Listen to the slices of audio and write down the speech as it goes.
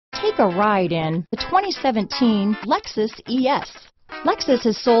Take a ride in the 2017 Lexus ES. Lexus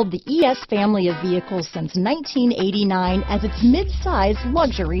has sold the ES family of vehicles since 1989 as its mid-size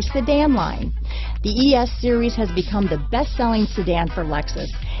luxury sedan line. The ES series has become the best-selling sedan for Lexus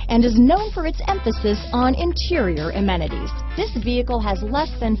and is known for its emphasis on interior amenities. This vehicle has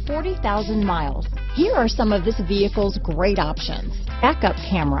less than 40,000 miles. Here are some of this vehicle's great options: backup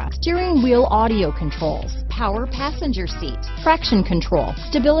camera, steering wheel audio controls, power passenger seat, traction control,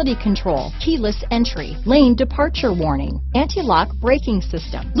 stability control, keyless entry, lane departure warning, anti-lock braking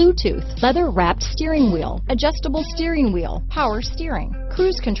system, Bluetooth, leather-wrapped steering wheel, adjustable steering wheel, power steering,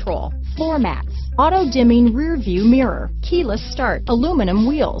 cruise control, floor mats, auto-dimming rear view mirror, keyless start, aluminum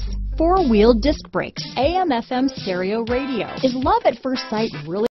wheels, four-wheel disc brakes, AM/FM stereo radio. Is love at first sight really